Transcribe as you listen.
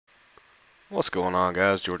What's going on,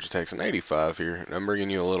 guys? Georgia Texan 85 here, and I'm bringing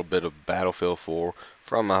you a little bit of Battlefield 4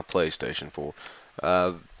 from my PlayStation 4.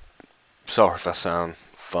 Uh, Sorry if I sound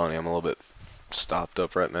funny. I'm a little bit stopped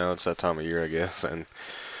up right now. It's that time of year, I guess, and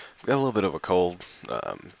I've got a little bit of a cold.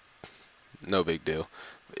 No big deal.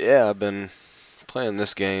 Yeah, I've been playing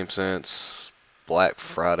this game since Black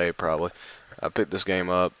Friday, probably. I picked this game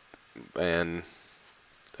up, and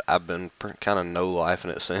I've been kind of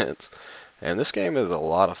no-lifing it since. And this game is a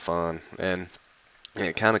lot of fun, and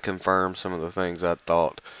it kind of confirms some of the things I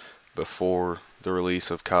thought before the release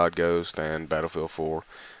of COD Ghost and Battlefield 4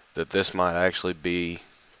 that this might actually be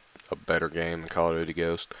a better game than Call of Duty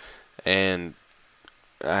Ghost. And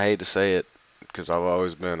I hate to say it because I've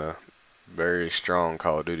always been a very strong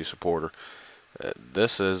Call of Duty supporter.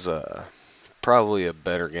 This is probably a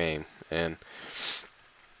better game, and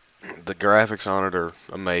the graphics on it are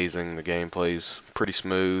amazing. The gameplay's pretty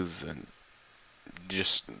smooth, and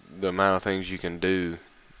just the amount of things you can do,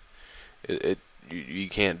 you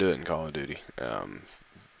can't do it in Call of Duty.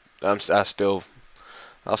 I still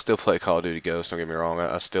I'll still play Call of Duty Ghost. Don't get me wrong.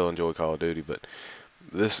 I still enjoy Call of Duty, but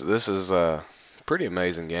this is a pretty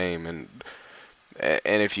amazing game, and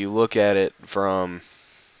if you look at it from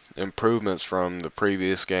improvements from the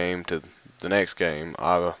previous game to the next game,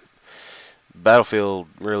 Battlefield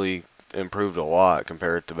really improved a lot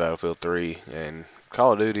compared to Battlefield 3, and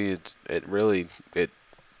Call of Duty it really it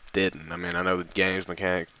didn't. I mean, I know the game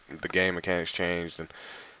mechanics changed, and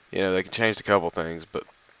they can change a couple things, but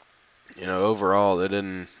overall they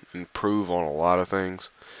didn't improve on a lot of things.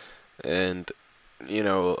 And a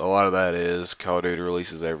lot of that is Call of Duty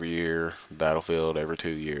releases every year, Battlefield every 2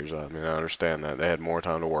 years. I mean, I understand that they had more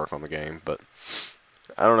time to work on the game, but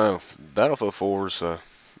I don't know. Battlefield 4 is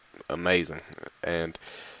amazing, and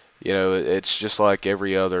it's just like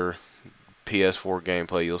every other PS4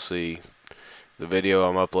 gameplay you'll see. The video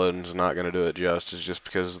I'm uploading is not going to do it justice, just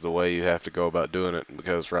because of the way you have to go about doing it.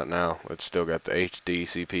 Because right now it's still got the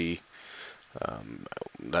HDCP.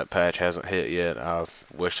 That patch hasn't hit yet. I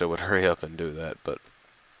wish they would hurry up and do that, but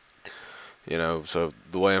so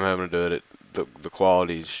the way I'm having to do it, the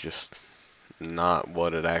quality is just not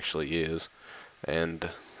what it actually is, and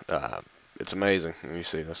it's amazing. You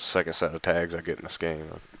see the second set of tags I get in this game.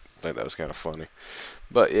 I think that was kind of funny.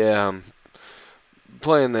 But yeah, I'm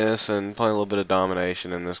playing this and playing a little bit of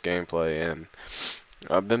domination in this gameplay, and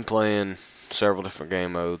I've been playing several different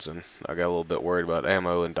game modes, and I got a little bit worried about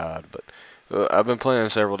ammo and died, but I've been playing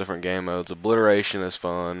several different game modes. Obliteration is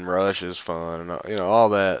fun, Rush is fun, and all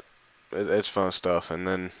that. It's fun stuff. And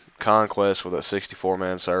then Conquest with a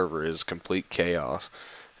 64-man server is complete chaos,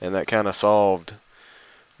 and that kind of solved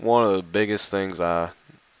one of the biggest things I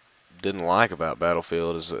didn't like about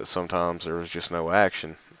Battlefield is that sometimes there was just no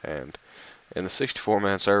action. And in the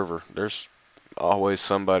 64-man server, there's always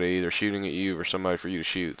somebody either shooting at you or somebody for you to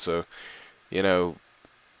shoot. So you know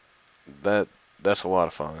that that's a lot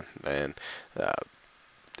of fun, and uh,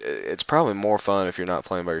 it's probably more fun if you're not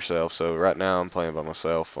playing by yourself. So right now I'm playing by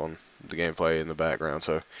myself on the gameplay in the background.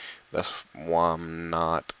 So that's why I'm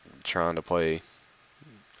not trying to play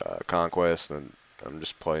Conquest, and I'm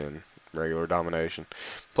just playing regular domination.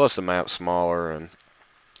 Plus the map's smaller, and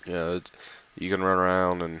you can run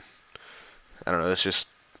around, and I don't know. It's just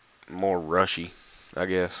more rushy, I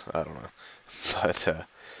guess. I don't know, but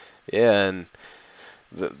yeah, and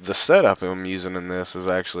the setup I'm using in this is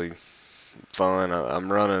actually fun.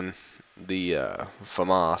 I'm running the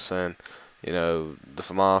FAMAS, and the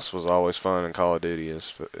FAMAS was always fun in Call of Duty. In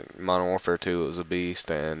Modern Warfare 2 it was a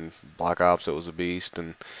beast, and Black Ops it was a beast,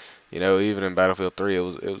 and even in Battlefield 3 it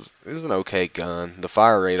was an okay gun. The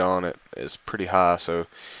fire rate on it is pretty high, so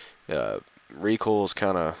uh, recoil is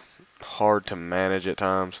kind of hard to manage at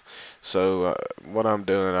times. So what I'm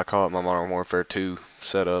doing, I call it my Modern Warfare 2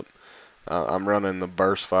 setup. I'm running the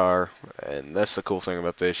burst fire, and that's the cool thing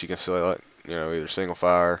about this. You can select, either single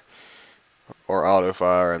fire or auto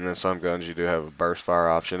fire, and then some guns you do have a burst fire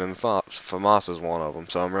option, and the FAMAS is one of them.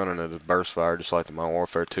 So I'm running it as burst fire, just like the Modern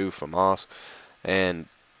Warfare 2 FAMAS, and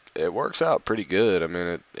it works out pretty good. I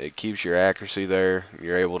mean, it keeps your accuracy there.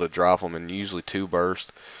 You're able to drop them in usually two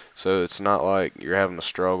bursts, so it's not like you're having to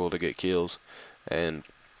struggle to get kills, and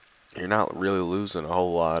you're not really losing a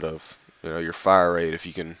whole lot of your fire rate if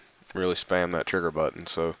you can really spam that trigger button.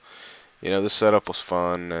 So this setup was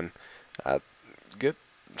fun, and I get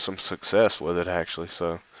some success with it actually.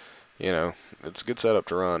 So it's a good setup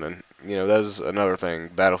to run, and that's another thing.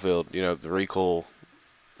 Battlefield, the recoil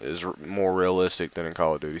is more realistic than in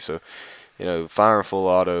Call of Duty. So firing full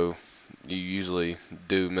auto, you usually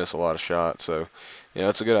do miss a lot of shots. So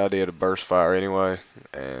it's a good idea to burst fire anyway,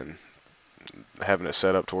 and having it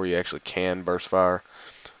set up to where you actually can burst fire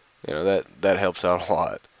that helps out a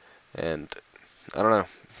lot. And I don't know.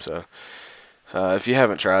 So if you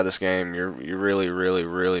haven't tried this game, you're really, really,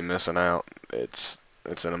 really missing out. It's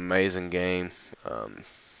an amazing game. Um,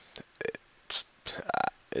 it's,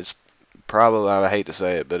 it's probably, I hate to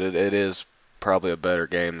say it, but it is probably a better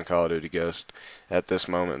game than Call of Duty Ghost at this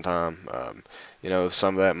moment in time.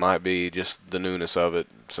 Some of that might be just the newness of it,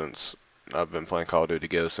 since I've been playing Call of Duty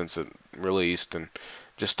Ghost since it released and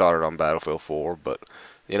just started on Battlefield 4. But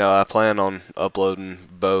I plan on uploading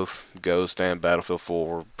both Ghost and Battlefield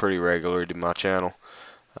 4 pretty regularly to my channel.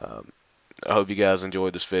 Um, I hope you guys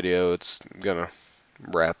enjoyed this video. It's gonna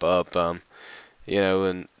wrap up. And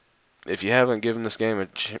if you haven't given this game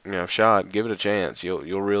a shot, give it a chance.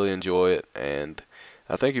 You'll really enjoy it, and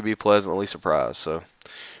I think you'll be pleasantly surprised. So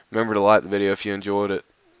remember to like the video if you enjoyed it.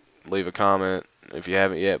 Leave a comment. If you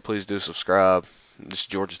haven't yet, please do subscribe. This is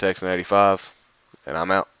Georgia Texan 85, and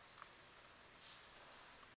I'm out.